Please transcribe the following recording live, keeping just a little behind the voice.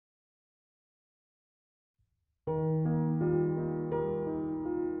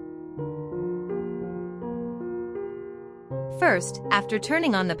First, after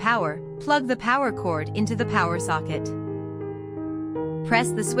turning on the power, plug the power cord into the power socket. Press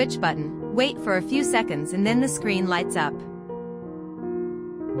the switch button, wait for a few seconds and then the screen lights up.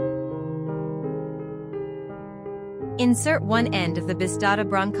 Insert one end of the BESDATA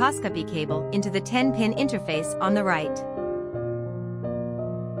bronchoscopy cable into the 10-pin interface on the right.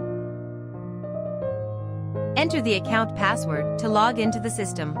 Enter the account password to log into the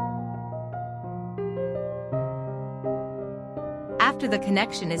system. After the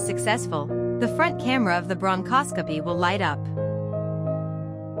connection is successful, the front camera of the bronchoscopy will light up.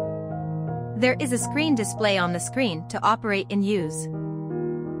 There is a screen display on the screen to operate and use.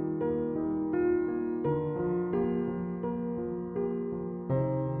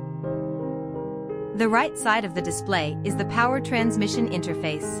 The right side of the display is the power transmission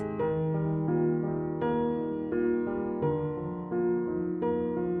interface.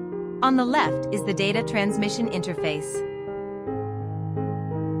 On the left is the data transmission interface.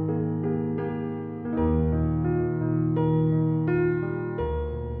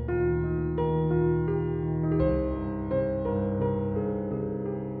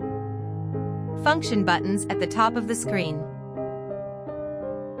 Function buttons at the top of the screen.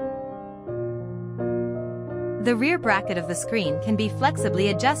 The rear bracket of the screen can be flexibly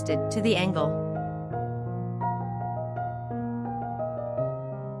adjusted to the angle.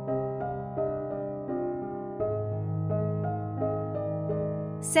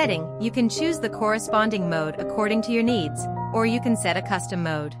 Setting: you can choose the corresponding mode according to your needs, or you can set a custom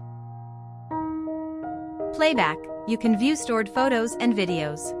mode. Playback: you can view stored photos and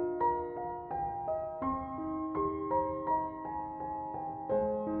videos.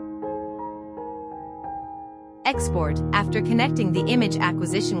 Export: after connecting the image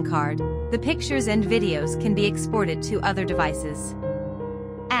acquisition card, the pictures and videos can be exported to other devices.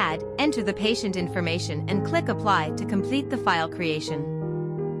 Add: enter the patient information and click Apply to complete the file creation.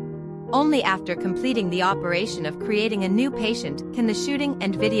 Only after completing the operation of creating a new patient can the shooting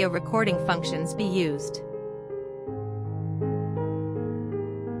and video recording functions be used.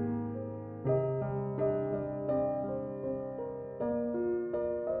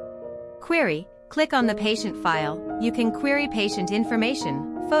 Query: click on the patient file. You can query patient information,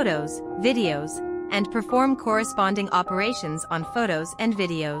 photos, videos, and perform corresponding operations on photos and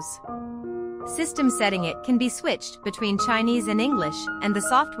videos. System setting: it can be switched between Chinese and English, and the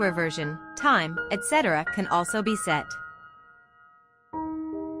software version, time, etc. can also be set.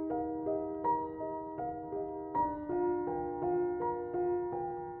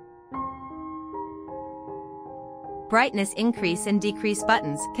 Brightness increase and decrease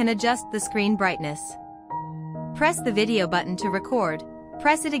buttons can adjust the screen brightness. Press the video button to record,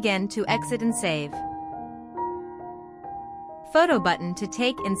 press it again to exit and save. Photo button to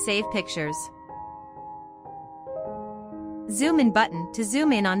take and save pictures. Zoom in button to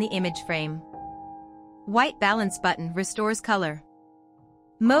zoom in on the image frame. White balance button restores color.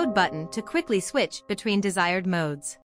 Mode button to quickly switch between desired modes.